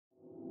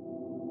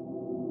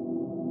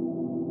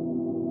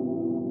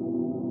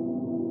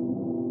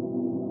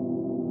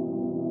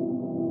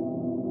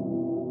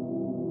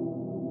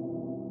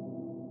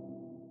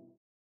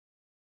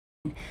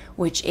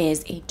which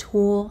is a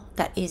tool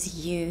that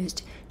is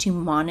used to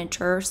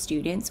monitor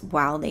students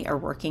while they are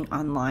working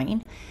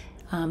online.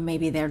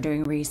 Maybe they're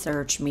doing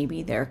research,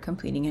 maybe they're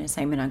completing an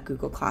assignment on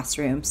Google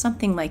Classroom,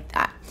 something like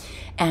that.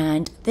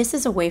 And this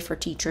is a way for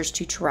teachers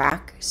to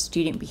track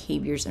student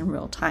behaviors in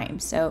real time.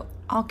 So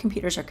all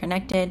computers are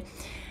connected.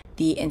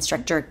 The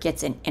instructor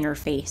gets an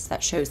interface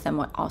that shows them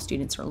what all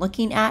students are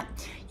looking at.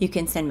 You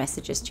can send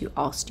messages to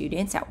all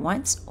students at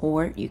once,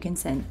 or you can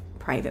send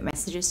private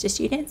messages to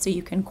students, so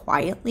you can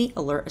quietly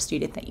alert a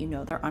student that you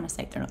know they're on a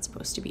site they're not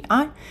supposed to be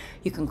on.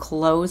 You can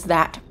close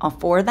that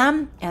for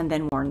them and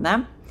then warn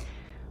them,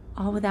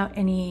 all without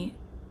any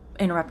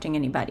interrupting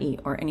anybody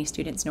or any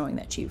students knowing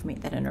that you've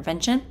made that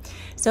intervention.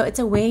 So it's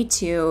a way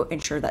to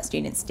ensure that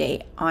students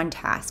stay on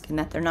task and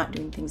that they're not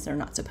doing things they're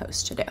not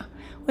supposed to do,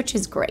 which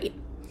is great.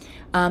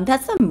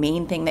 That's the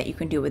main thing that you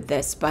can do with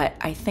this, but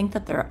I think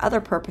that there are other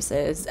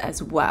purposes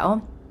as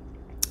well.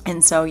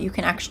 And so you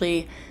can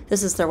actually,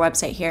 this is their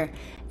website here,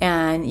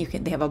 and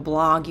they have a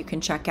blog you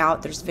can check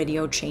out. There's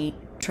video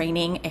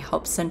training, a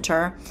help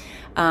center.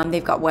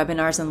 They've got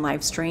webinars and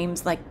live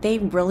streams. Like, they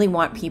really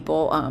want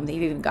people,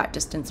 they've even got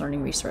distance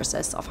learning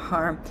resources,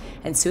 self-harm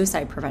and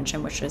suicide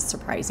prevention, which is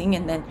surprising.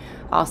 And then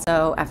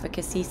also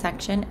efficacy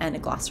section and a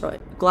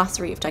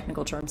glossary of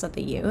technical terms that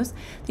they use.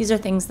 These are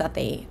things that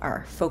they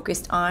are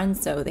focused on.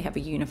 So they have a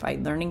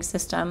unified learning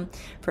system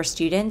for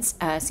students,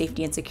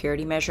 safety and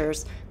security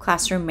measures,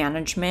 classroom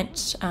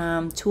management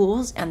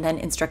tools, and then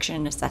instruction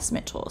and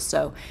assessment tools.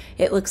 So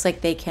it looks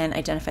like they can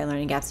identify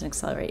learning gaps and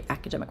accelerate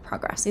academic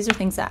progress. These are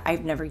things that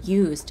I've never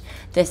used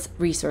this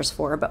resource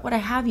for, but what I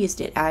have used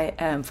it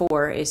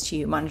for is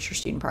to monitor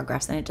student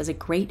progress, and it does a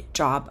great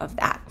job of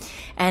that.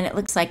 And it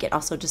looks like it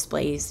also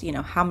displays,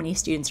 how many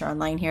students are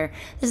online here.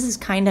 This is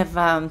kind of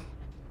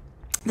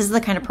this is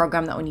the kind of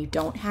program that when you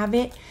don't have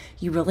it,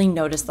 you really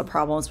notice the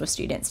problems with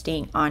students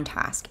staying on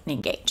task and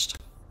engaged.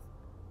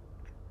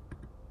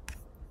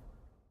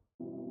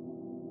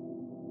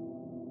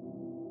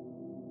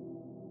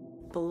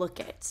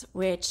 Blooket,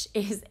 which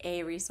is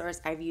a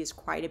resource I've used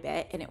quite a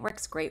bit, and it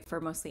works great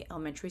for mostly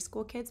elementary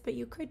school kids, but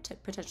you could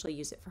potentially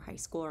use it for high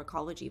school or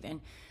college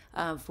even,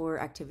 for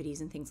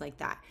activities and things like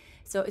that.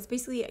 So it's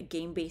basically a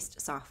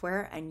game-based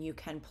software, and you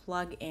can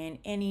plug in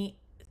any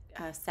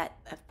set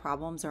of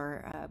problems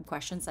or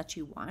questions that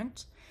you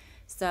want.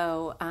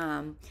 So,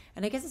 and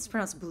I guess it's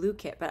pronounced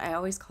Blooket, but I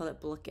always call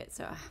it Blooket,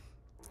 so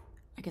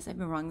I guess I've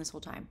been wrong this whole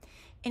time.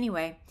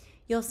 Anyway,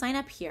 you'll sign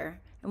up here,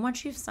 and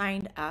once you've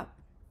signed up,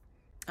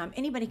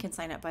 anybody can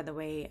sign up, by the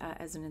way,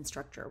 as an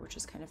instructor, which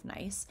is kind of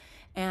nice.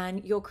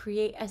 And you'll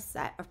create a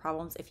set of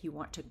problems if you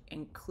want to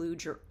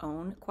include your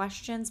own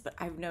questions, but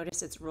I've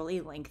noticed it's really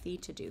lengthy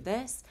to do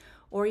this.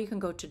 Or you can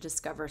go to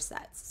Discover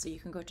Sets. So you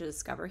can go to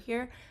Discover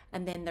here,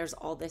 and then there's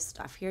all this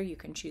stuff here you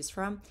can choose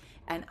from.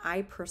 And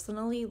I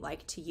personally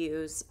like to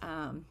use,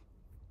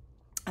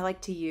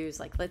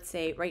 like, let's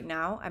say right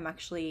now I'm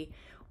actually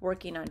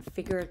working on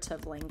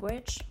figurative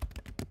language.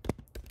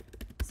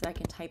 So I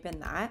can type in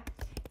that.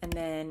 And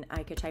then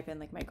I could type in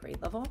like my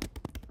grade level,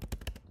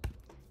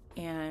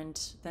 and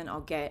then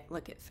I'll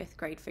look at 5th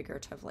grade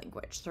figurative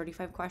language,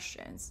 35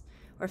 questions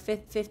or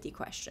 50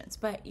 questions.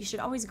 But you should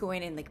always go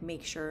in and like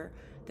make sure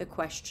the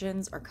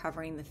questions are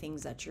covering the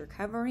things that you're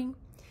covering.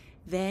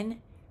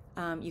 Then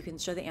you can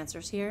show the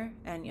answers here,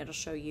 and it'll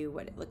show you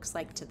what it looks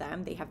like to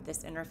them. They have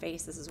this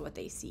interface. This is what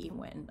they see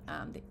when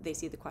they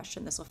see the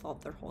question. This will fill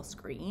up their whole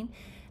screen.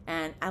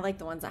 And I like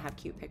the ones that have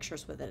cute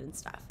pictures with it and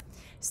stuff.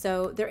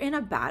 So they're in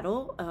a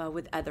battle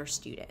with other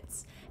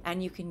students,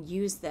 and you can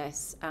use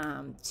this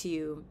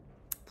to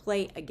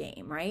play a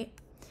game, right?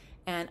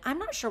 And I'm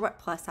not sure what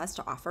Plus has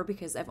to offer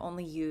because I've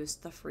only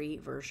used the free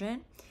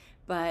version,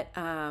 but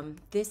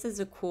this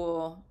is a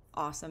cool,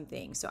 awesome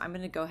thing. So I'm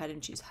going to go ahead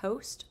and choose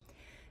host.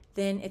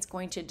 Then it's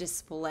going to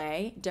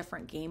display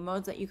different game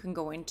modes that you can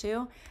go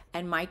into.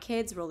 And my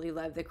kids really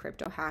love the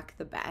crypto hack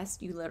the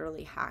best. You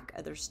literally hack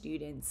other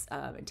students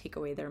and take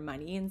away their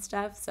money and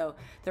stuff. So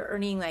they're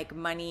earning like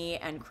money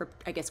and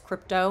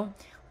crypto,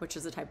 which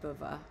is a type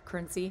of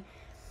currency.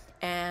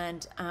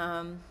 And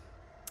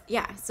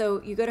yeah, so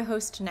you go to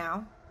host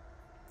now.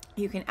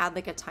 You can add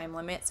like a time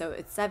limit. So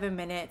it's 7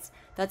 minutes.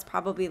 That's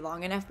probably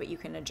long enough, but you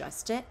can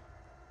adjust it.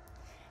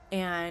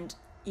 And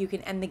you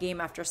can end the game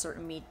after a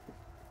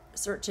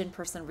certain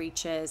person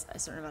reaches a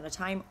certain amount of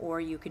time, or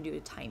you can do a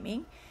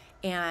timing,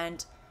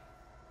 and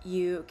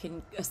you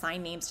can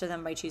assign names to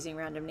them by choosing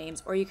random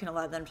names, or you can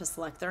allow them to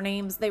select their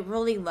names. They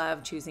really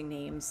love choosing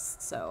names,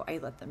 so I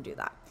let them do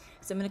that.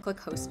 So I'm going to click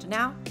host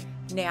now.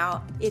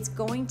 Now it's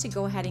going to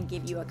go ahead and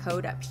give you a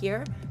code up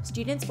here.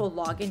 Students will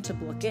log into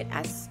Blooket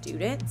as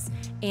students,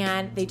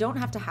 and they don't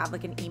have to have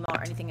like an email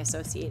or anything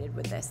associated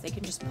with this. They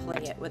can just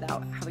play it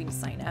without having to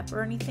sign up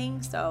or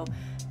anything. So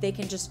they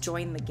can just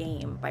join the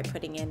game by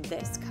putting in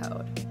this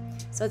code.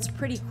 So it's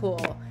pretty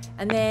cool.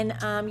 And then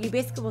you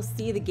basically will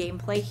see the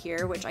gameplay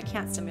here, which I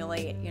can't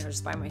simulate, you know,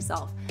 just by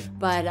myself.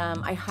 But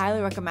I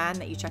highly recommend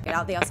that you check it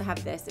out. They also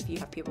have this if you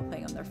have people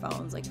playing on their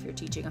phones, like if you're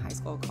teaching a high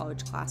school or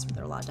college class where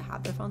they're allowed to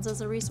have their phones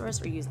as a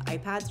resource or use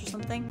iPads or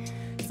something.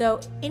 So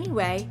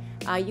anyway,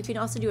 you can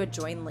also do a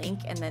join link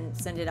and then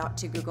send it out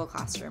to Google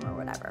Classroom or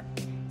whatever.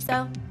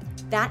 So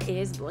that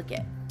is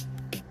Blickit.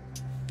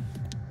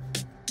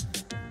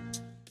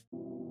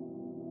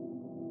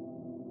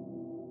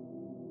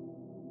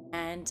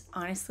 And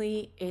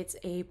honestly, it's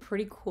a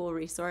pretty cool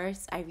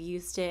resource. I've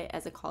used it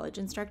as a college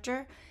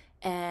instructor,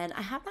 and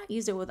I have not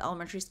used it with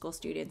elementary school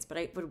students, but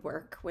it would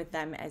work with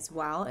them as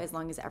well, as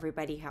long as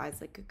everybody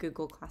has like a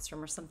Google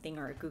Classroom or something,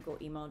 or a Google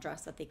email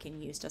address that they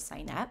can use to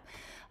sign up.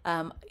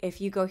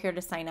 If you go here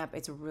to sign up,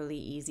 it's really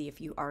easy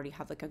if you already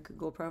have like a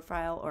Google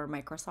profile or a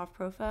Microsoft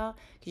profile,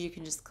 because you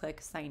can just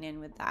click sign in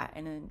with that,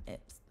 and then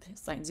it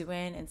signs you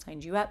in and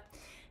signs you up.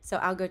 So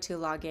I'll go to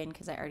login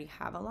because I already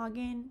have a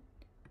login.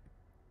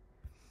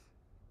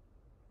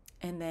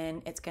 And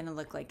then it's going to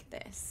look like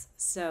this.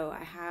 So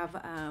I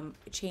have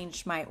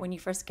changed my, when you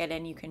first get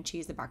in, you can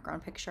choose the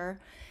background picture,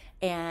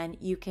 and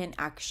you can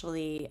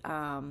actually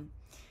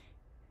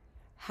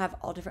have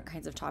all different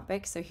kinds of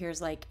topics. So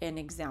here's like an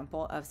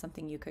example of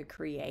something you could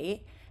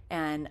create.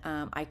 And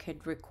I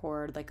could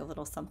record like a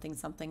little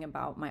something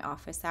about my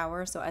office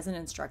hour. So as an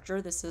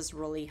instructor, this is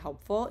really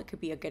helpful. It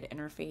could be a good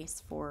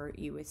interface for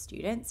you with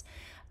students.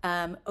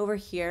 Over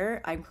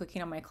here, I'm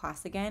clicking on my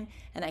class again,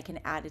 and I can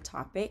add a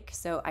topic.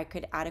 So I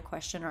could add a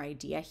question or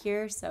idea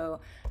here. So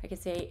I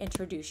could say,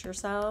 introduce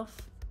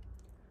yourself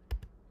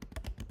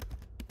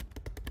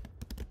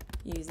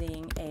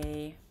using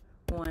a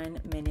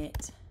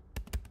 1-minute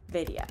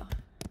video.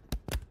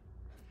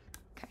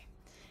 Okay.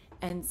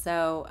 And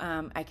so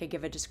I could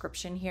give a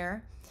description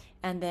here.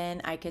 And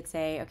then I could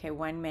say, okay,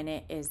 1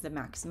 minute is the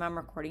maximum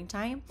recording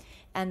time.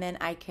 And then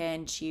I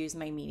can choose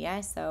my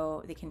media.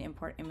 So they can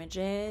import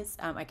images.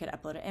 I could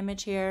upload an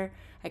image here.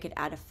 I could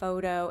add a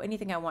photo,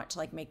 anything I want to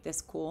like make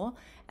this cool.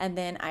 And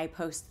then I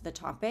post the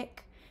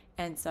topic.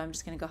 And so I'm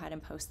just going to go ahead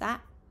and post that.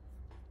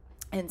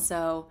 And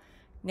so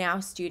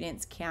now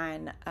students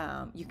can,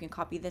 you can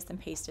copy this and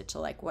paste it to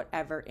like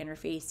whatever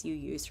interface you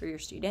use for your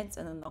students,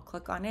 and then they'll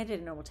click on it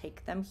and it will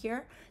take them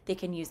here. They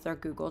can use their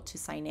Google to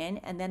sign in,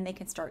 and then they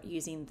can start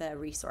using the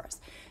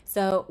resource.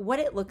 So what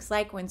it looks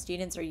like when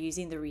students are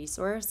using the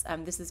resource,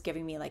 this is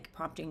giving me like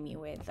prompting me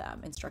with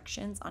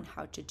instructions on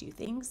how to do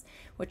things,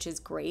 which is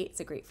great.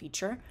 It's a great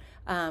feature.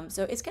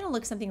 So it's going to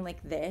look something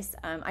like this.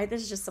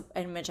 This is just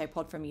an image I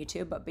pulled from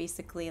YouTube, but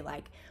basically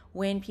like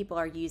when people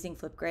are using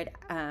Flipgrid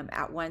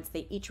at once,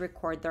 they each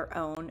record their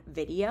own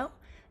video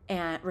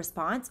and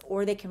response,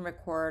 or they can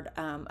record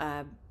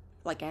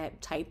like a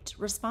typed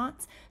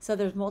response. So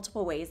there's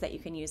multiple ways that you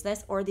can use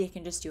this, or they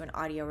can just do an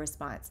audio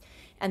response.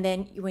 And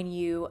then when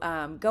you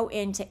go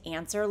in to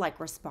answer, like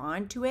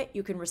respond to it,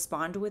 you can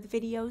respond with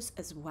videos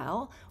as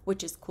well,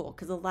 which is cool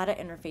because a lot of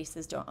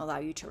interfaces don't allow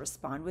you to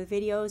respond with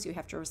videos. You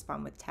have to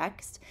respond with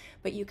text,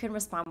 but you can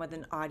respond with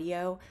an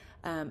audio,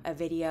 a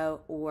video,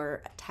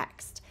 or a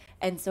text.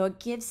 And so it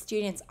gives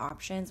students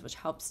options, which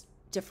helps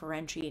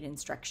differentiate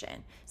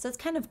instruction. So it's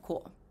kind of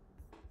cool.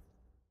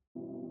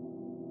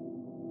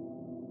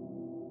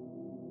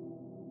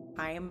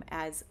 Time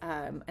as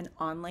an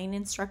online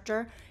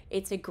instructor,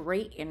 it's a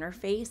great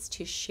interface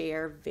to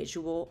share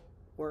visual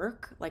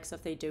work. Like, so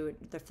if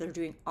they're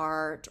doing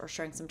art or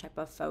sharing some type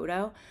of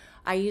photo,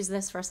 I use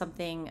this for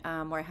something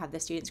where I have the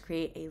students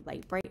create a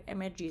Lite-Brite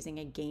image using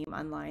a game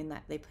online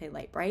that they play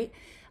Lite-Brite.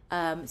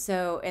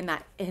 So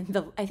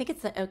I think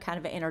it's a kind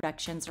of an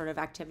introduction sort of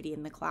activity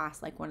in the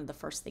class, like one of the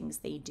first things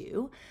they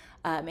do.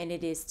 And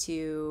it is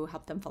to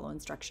help them follow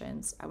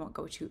instructions. I won't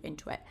go too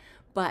into it,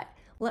 but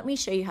let me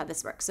show you how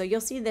this works. So you'll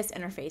see this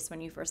interface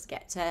when you first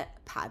get to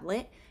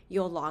Padlet.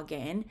 You'll log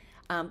in.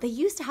 They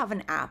used to have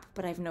an app,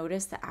 but I've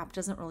noticed the app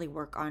doesn't really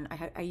work on,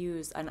 I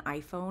use an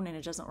iPhone and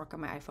it doesn't work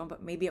on my iPhone,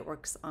 but maybe it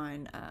works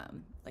on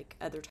like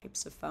other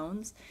types of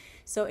phones.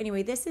 So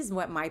anyway, this is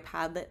what my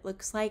Padlet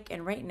looks like.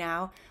 And right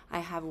now I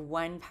have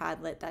one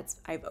Padlet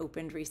I've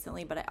opened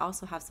recently, but I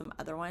also have some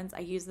other ones. I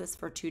use this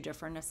for 2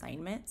 different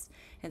assignments.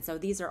 And so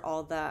these are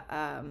all the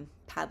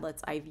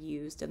Padlets I've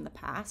used in the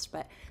past,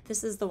 but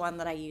this is the one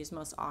that I use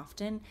most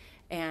often.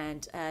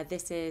 And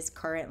this is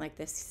current, like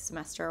this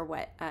semester,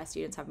 what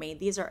students have made.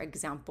 These are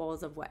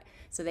examples of what,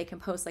 so they can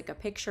post like a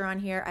picture on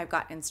here. I've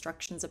got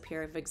instructions up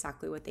here of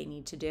exactly what they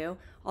need to do.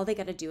 All they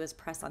got to do is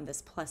press on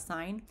this plus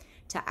sign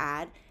to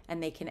add,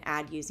 and they can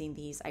add using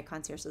these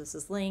icons here. So this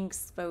is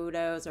links,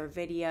 photos, or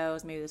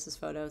videos. Maybe this is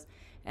photos,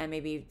 and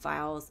maybe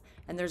files.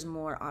 And there's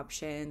more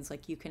options.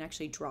 Like you can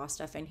actually draw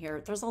stuff in here.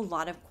 There's a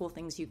lot of cool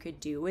things you could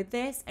do with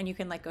this, and you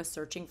can like go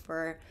searching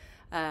for,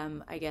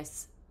 I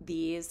guess,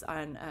 these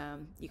on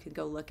you can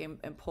go look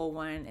and pull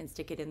one and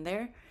stick it in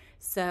there.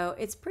 So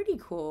it's pretty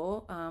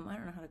cool. I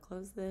don't know how to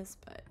close this,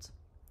 but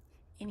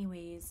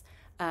anyways,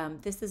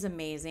 this is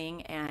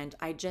amazing, and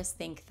I just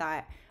think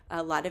that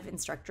a lot of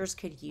instructors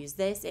could use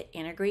this. It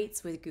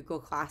integrates with Google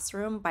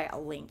Classroom by a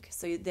link.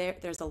 So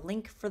there's a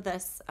link for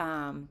this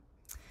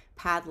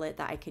Padlet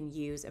that I can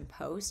use and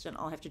post, and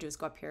all I have to do is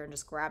go up here and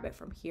just grab it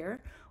from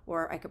here,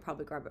 or I could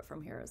probably grab it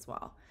from here as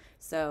well.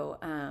 So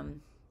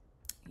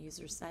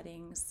user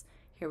settings,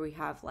 here we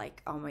have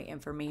like all my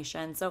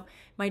information. So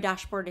my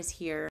dashboard is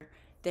here.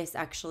 This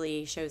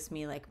actually shows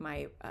me like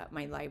my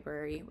my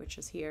library, which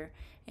is here.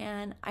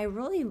 And I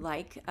really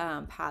like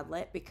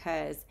Padlet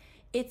because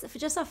it's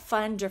just a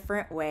fun,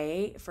 different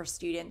way for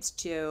students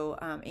to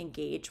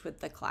engage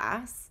with the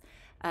class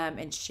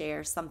and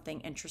share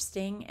something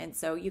interesting. And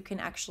so you can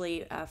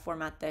actually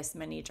format this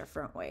many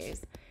different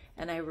ways.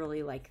 And I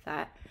really like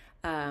that.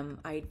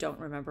 I don't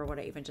remember what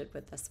I even did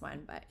with this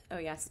one, but oh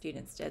yeah,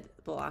 students did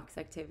blocks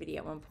activity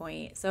at one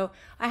point. So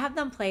I have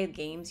them play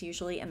games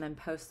usually and then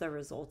post the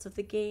results of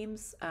the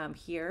games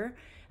here.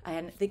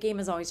 And the game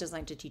is always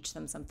designed to teach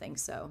them something.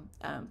 So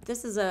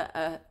this is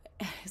a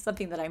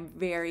something that I'm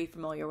very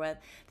familiar with.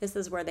 This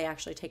is where they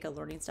actually take a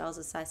learning styles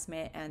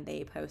assessment and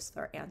they post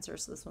their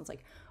answers. So this one's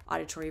like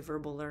auditory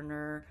verbal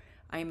learner.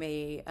 I'm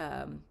a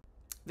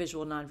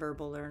visual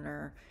nonverbal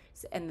learner.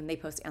 And then they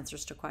post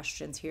answers to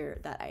questions here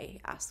that I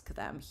ask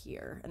them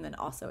here. And then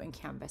also in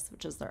Canvas,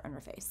 which is their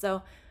interface.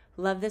 So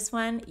love this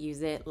one.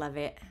 Use it. Love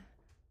it.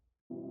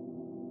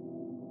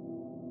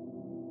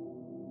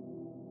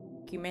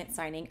 Document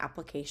signing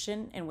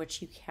application in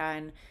which you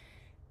can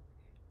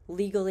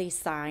legally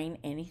sign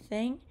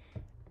anything.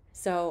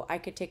 So I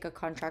could take a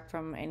contract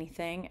from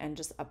anything and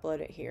just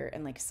upload it here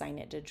and like sign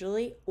it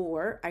digitally,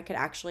 or I could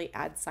actually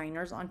add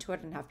signers onto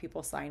it and have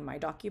people sign my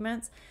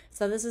documents.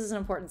 So this is an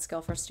important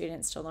skill for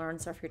students to learn.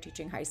 So if you're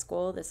teaching high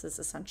school, this is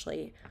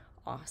essentially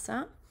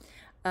awesome.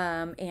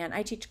 And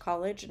I teach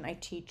college, and I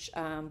teach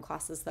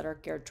classes that are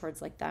geared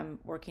towards like them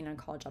working on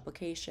college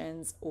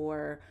applications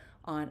or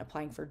on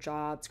applying for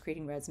jobs,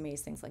 creating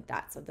resumes, things like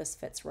that. So this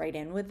fits right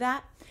in with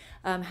that.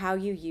 How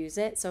you use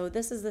it. So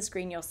this is the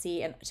screen you'll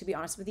see. And to be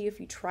honest with you, if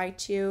you try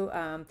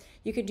to,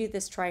 you could do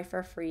this try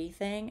for free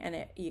thing,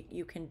 and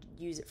you can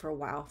use it for a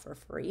while for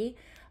free.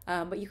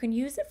 But you can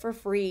use it for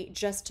free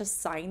just to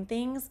sign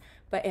things.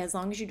 But as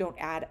long as you don't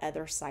add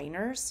other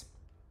signers,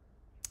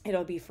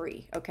 it'll be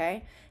free.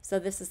 Okay. So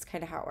this is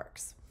kind of how it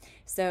works.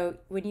 So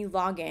when you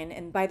log in,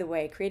 and by the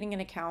way, creating an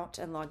account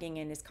and logging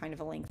in is kind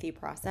of a lengthy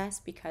process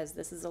because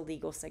this is a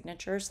legal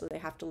signature. So they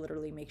have to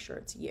literally make sure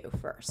it's you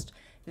first.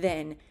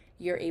 Then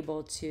you're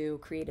able to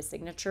create a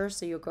signature.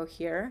 So you'll go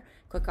here,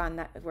 click on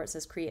that where it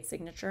says create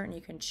signature, and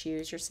you can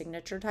choose your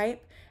signature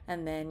type.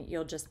 And then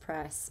you'll just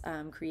press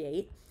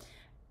create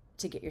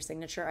to get your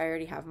signature. I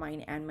already have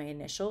mine and my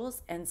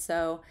initials. And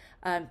so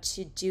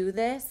to do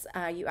this,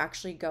 you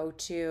actually go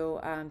to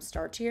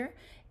start here,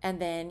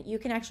 and then you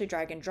can actually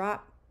drag and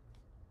drop,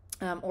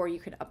 or you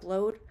can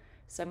upload.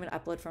 So I'm going to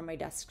upload from my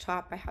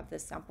desktop. I have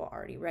this sample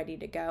already ready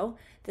to go.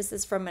 This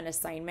is from an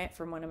assignment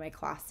from one of my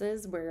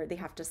classes where they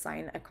have to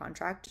sign a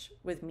contract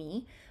with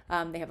me.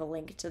 They have a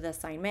link to the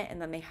assignment,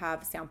 and then they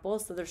have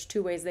samples. So there's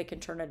two ways they can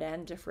turn it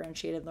in,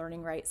 differentiated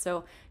learning, right?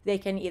 So they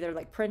can either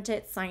like print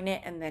it, sign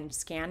it, and then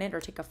scan it or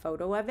take a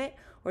photo of it,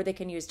 or they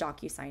can use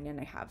DocuSign. And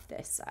I have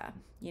this,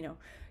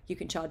 you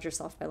can challenge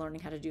yourself by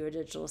learning how to do a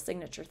digital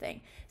signature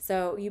thing.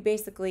 So you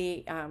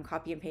basically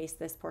copy and paste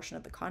this portion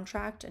of the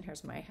contract, and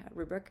here's my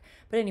rubric.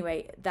 But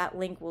anyway, that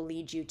link will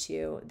lead you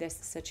to this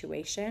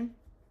situation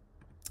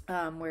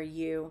where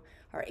you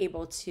are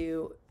able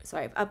to, so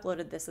I've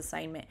uploaded this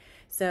assignment.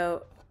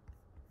 So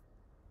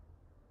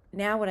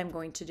now what I'm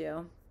going to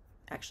do,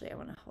 actually I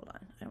want to, hold on,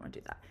 I don't want to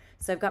do that.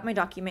 So I've got my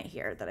document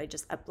here that I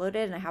just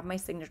uploaded, and I have my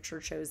signature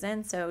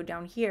chosen. So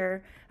down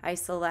here, I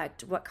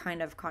select what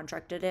kind of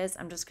contract it is.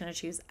 I'm just going to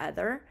choose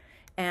other,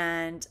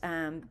 and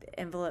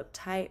envelope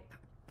type,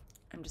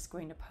 I'm just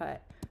going to put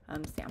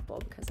sample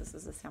because this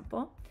is a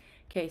sample.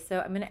 Okay,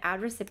 so I'm going to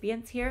add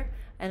recipients here,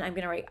 and I'm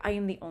going to write I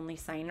am the only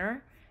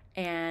signer,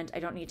 and I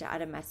don't need to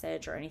add a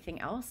message or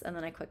anything else. And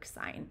then I click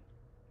sign.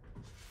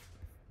 And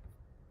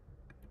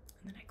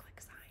then I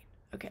click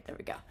sign. Okay, there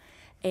we go.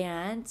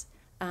 And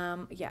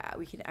yeah,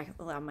 we can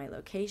allow my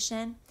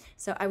location.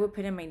 So I would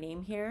put in my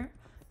name here.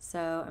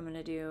 So I'm going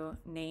to do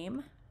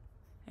name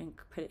and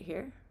put it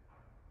here.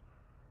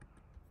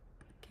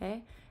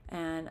 Okay.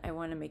 And I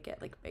want to make it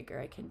like bigger.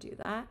 I can do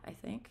that, I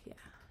think. Yeah,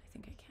 I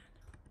think I can.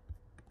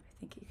 I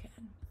think you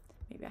can.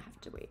 Maybe I have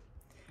to wait.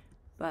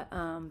 But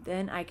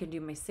then I can do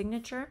my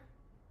signature,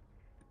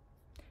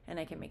 and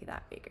I can make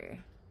that bigger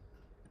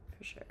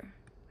for sure. I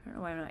don't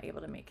know why I'm not able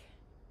to make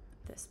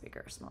this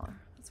bigger or smaller.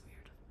 That's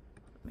weird.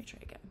 Let me try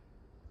again.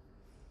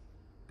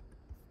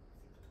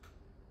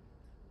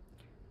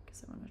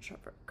 Because I want to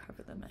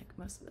cover the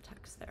most of the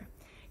text there.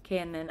 Okay,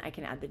 and then I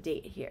can add the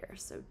date here.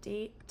 So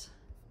date,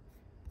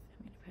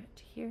 I'm going to put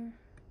it here.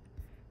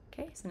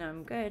 Okay, so now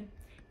I'm good.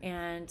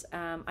 And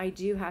I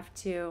do have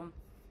to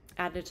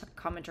add a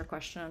comment or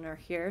question under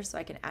here, so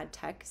I can add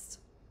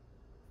text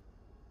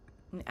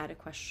and add a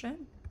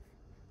question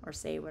or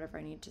say whatever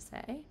I need to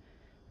say.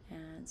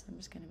 And so I'm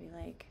just going to be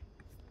like,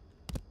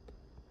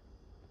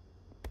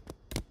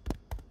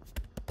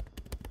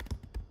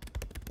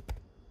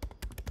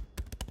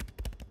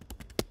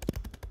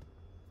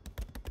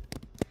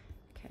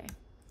 okay,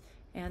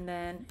 and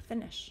then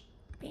finish.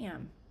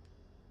 Bam.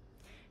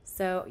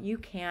 So you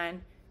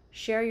can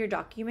share your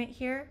document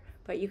here,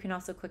 but you can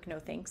also click no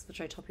thanks,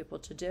 which I tell people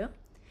to do.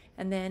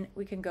 And then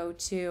we can go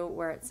to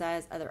where it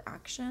says other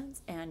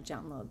actions and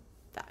download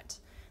that.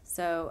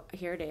 So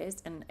here it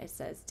is, and it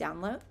says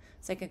download.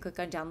 So I can click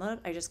on download.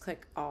 I just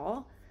click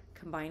all,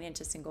 combine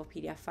into single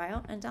PDF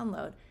file, and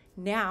download.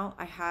 Now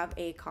I have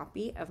a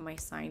copy of my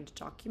signed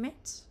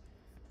document.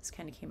 This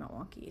kind of came out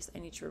wonky, so I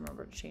need to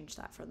remember to change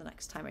that for the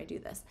next time I do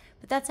this.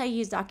 But that's how you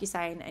use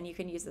DocuSign, and you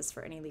can use this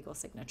for any legal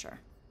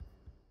signature.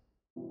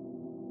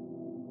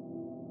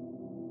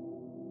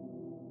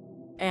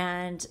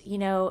 And you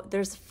know,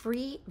 there's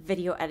free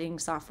video editing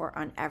software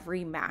on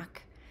every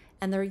Mac,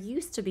 and there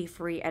used to be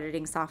free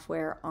editing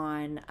software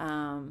on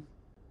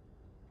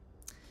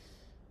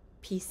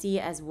PC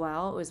as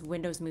well. It was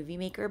Windows Movie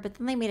Maker, but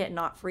then they made it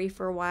not free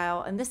for a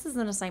while. And this is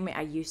an assignment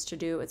I used to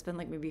do. It's been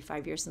like maybe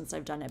 5 years since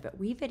I've done it, but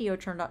WeVideo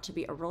turned out to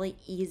be a really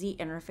easy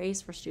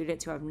interface for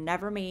students who have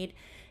never made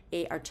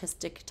a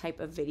artistic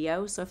type of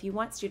video. So if you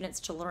want students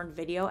to learn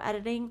video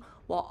editing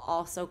while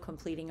also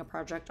completing a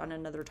project on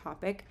another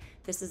topic,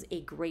 this is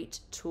a great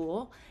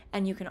tool.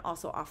 And you can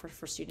also offer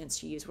for students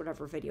to use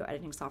whatever video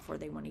editing software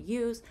they want to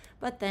use,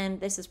 but then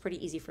this is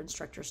pretty easy for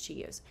instructors to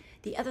use.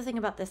 The other thing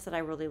about this that I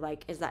really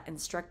like is that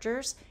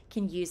instructors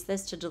can use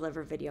this to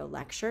deliver video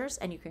lectures,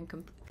 and you can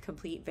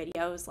complete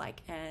videos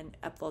and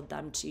upload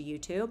them to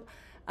YouTube.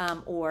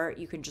 Or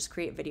you can just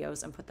create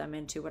videos and put them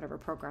into whatever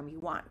program you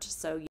want.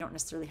 So you don't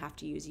necessarily have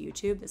to use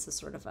YouTube. This is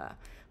sort of a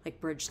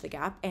bridge the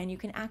gap, and you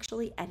can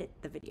actually edit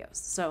the videos.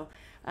 So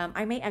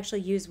I may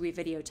actually use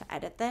WeVideo to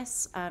edit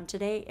this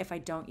today if I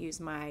don't use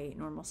my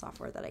normal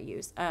software that I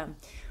use,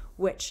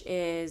 which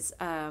is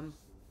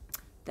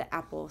the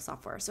Apple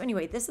software. So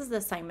anyway, this is the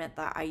assignment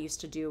that I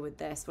used to do with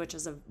this, which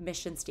is a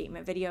mission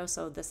statement video.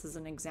 So this is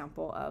an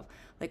example of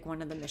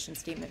one of the mission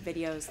statement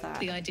videos that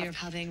the idea of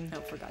having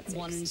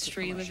one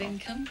stream of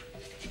income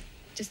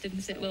just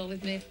didn't sit well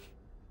with me.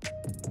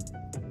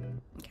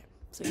 Okay,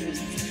 so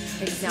here's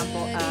an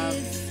example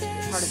of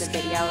part of the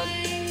video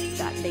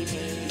that they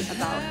made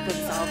about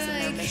themselves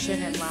and their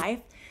mission in life.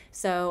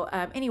 So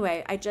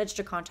anyway, I judged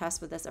a contest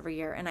with this every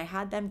year, and I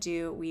had them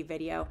do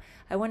WeVideo.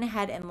 I went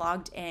ahead and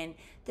logged in.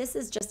 This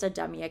is just a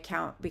dummy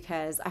account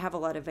because I have a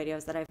lot of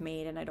videos that I've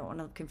made and I don't want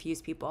to confuse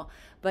people.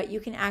 But you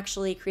can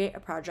actually create a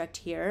project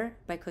here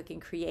by clicking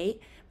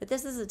create. But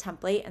this is a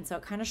template, and so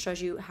it kind of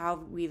shows you how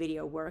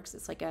WeVideo works.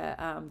 It's like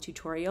a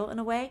tutorial in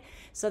a way.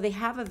 So they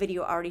have a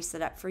video already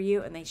set up for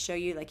you, and they show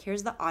you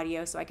here's the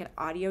audio. So I could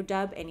audio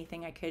dub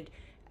anything. I could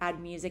add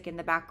music in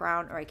the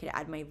background, or I could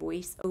add my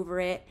voice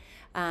over it.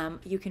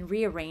 You can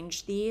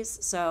rearrange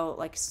these,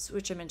 so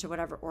switch them into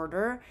whatever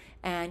order,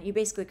 and you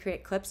basically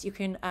create clips. You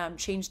can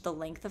change the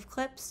length of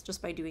clips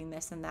just by doing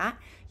this and that.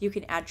 You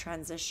can add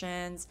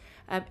transitions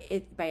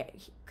by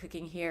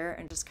clicking here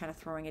and just kind of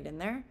throwing it in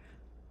there.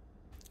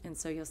 And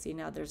so you'll see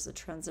now there's a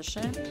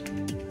transition.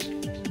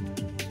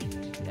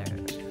 There.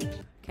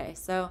 Okay,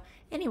 so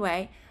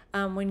anyway,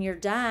 when you're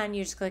done,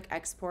 you just click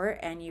export,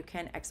 and you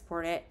can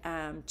export it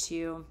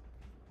to...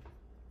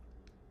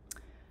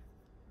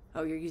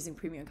 Oh, you're using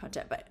premium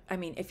content, but I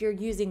mean, if you're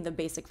using the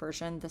basic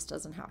version, this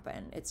doesn't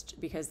happen. It's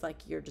because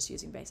you're just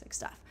using basic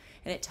stuff,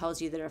 and it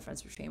tells you the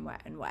difference between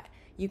wet and wet.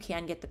 You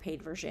can get the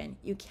paid version.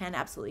 You can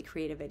absolutely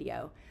create a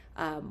video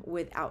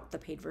without the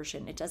paid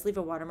version. It does leave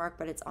a watermark,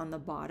 but it's on the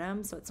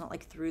bottom, so it's not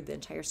through the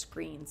entire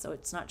screen. So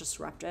it's not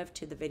disruptive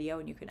to the video,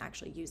 and you can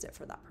actually use it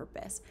for that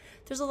purpose.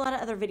 There's a lot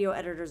of other video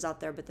editors out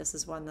there, but this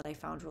is one that I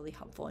found really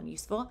helpful and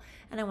useful,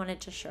 and I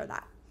wanted to share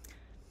that.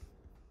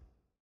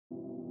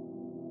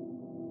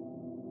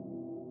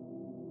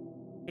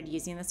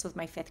 Using this with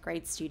my 5th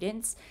grade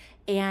students,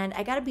 and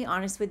I got to be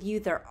honest with you,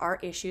 there are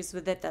issues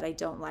with it that I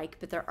don't like,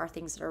 but there are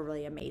things that are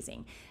really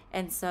amazing.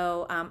 And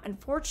so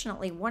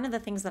unfortunately, one of the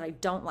things that I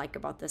don't like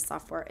about this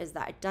software is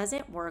that it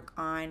doesn't work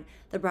on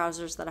the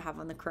browsers that I have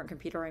on the current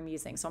computer I'm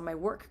using. So on my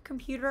work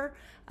computer,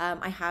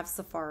 I have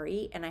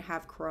Safari and I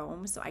have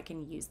Chrome, so I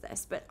can use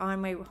this, but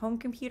on my home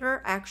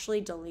computer, I actually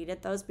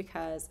deleted those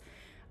because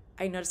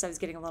I noticed I was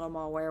getting a little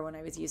malware when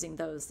I was using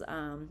those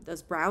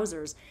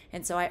browsers,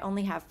 and so I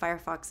only have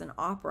Firefox and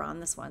Opera on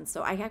this one.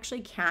 So I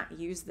actually can't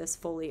use this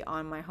fully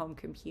on my home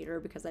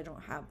computer because I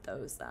don't have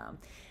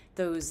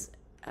those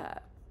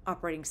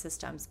operating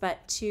systems.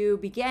 But to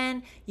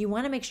begin, you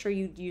want to make sure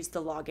you use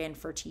the login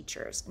for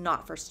teachers,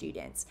 not for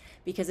students,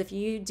 because if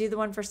you do the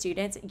one for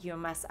students, you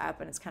mess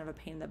up, and it's kind of a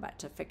pain in the butt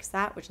to fix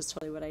that, which is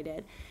totally what I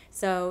did.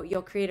 So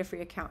you'll create a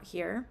free account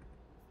here,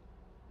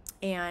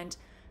 and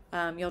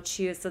you'll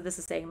choose, so this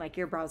is saying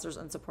your browser's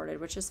unsupported,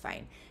 which is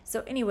fine.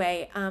 So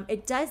anyway,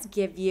 it does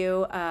give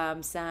you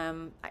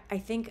some, I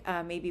think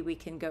maybe we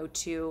can go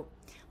to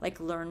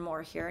learn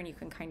more here, and you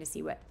can kind of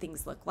see what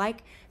things look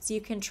like. So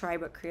you can try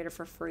Book Creator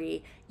for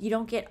free. You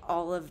don't get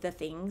all of the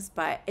things,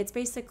 but it's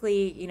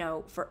basically,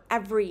 for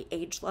every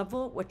age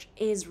level, which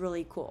is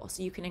really cool.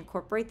 So you can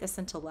incorporate this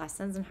into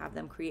lessons and have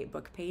them create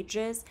book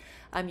pages.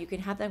 You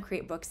can have them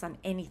create books on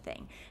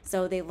anything.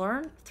 So they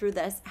learn through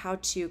this how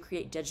to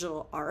create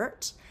digital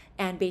art,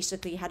 and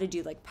basically how to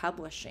do like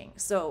publishing.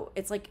 So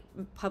it's like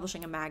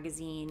publishing a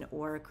magazine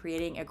or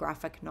creating a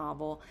graphic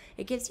novel.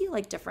 It gives you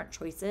like different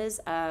choices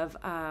of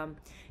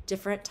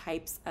different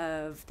types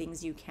of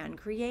things you can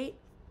create.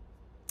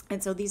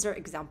 And so these are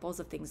examples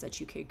of things that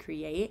you could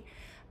create.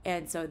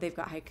 And so they've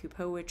got haiku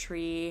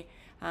poetry,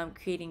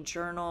 creating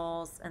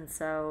journals. And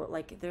so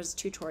like there's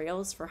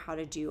tutorials for how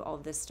to do all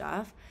this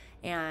stuff.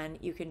 And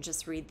you can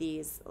just read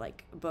these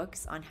like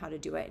books on how to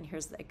do it. And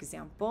here's the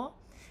example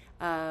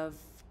of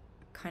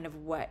kind of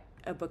what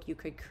a book you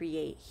could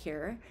create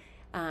here.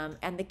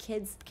 And the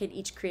kids can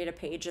each create a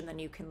page, and then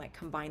you can like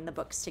combine the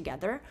books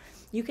together.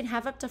 You can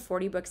have up to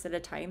 40 books at a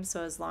time.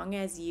 So as long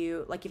as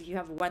you, like if you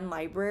have one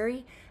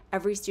library,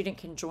 every student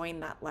can join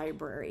that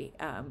library.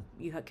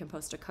 You can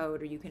post a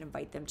code, or you can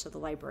invite them to the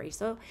library.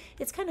 So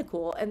it's kind of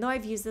cool. And though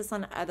I've used this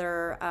on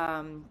other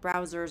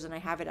browsers, and I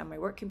have it on my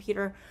work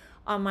computer,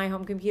 on my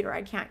home computer,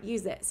 I can't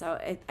use it. So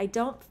I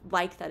don't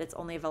like that it's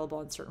only available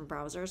on certain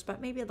browsers, but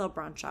maybe they'll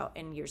branch out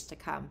in years to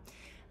come.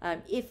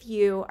 If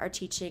you are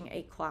teaching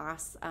a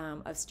class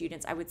of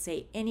students, I would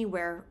say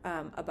anywhere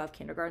above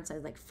kindergarten, so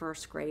like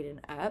first grade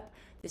and up,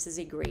 this is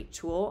a great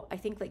tool. I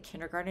think like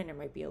kindergarten, it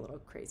might be a little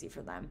crazy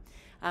for them.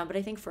 But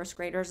I think first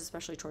graders,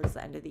 especially towards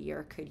the end of the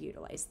year, could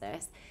utilize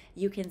this.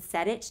 You can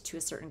set it to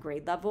a certain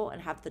grade level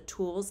and have the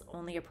tools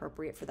only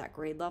appropriate for that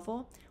grade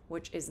level,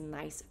 which is a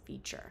nice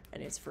feature,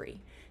 and it's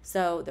free.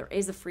 So there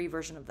is a free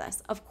version of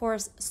this. Of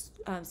course,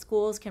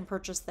 schools can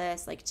purchase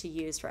this like to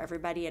use for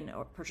everybody and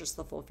purchase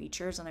the full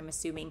features. And I'm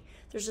assuming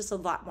there's just a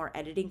lot more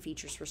editing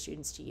features for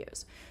students to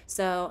use.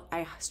 So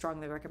I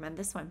strongly recommend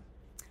this one.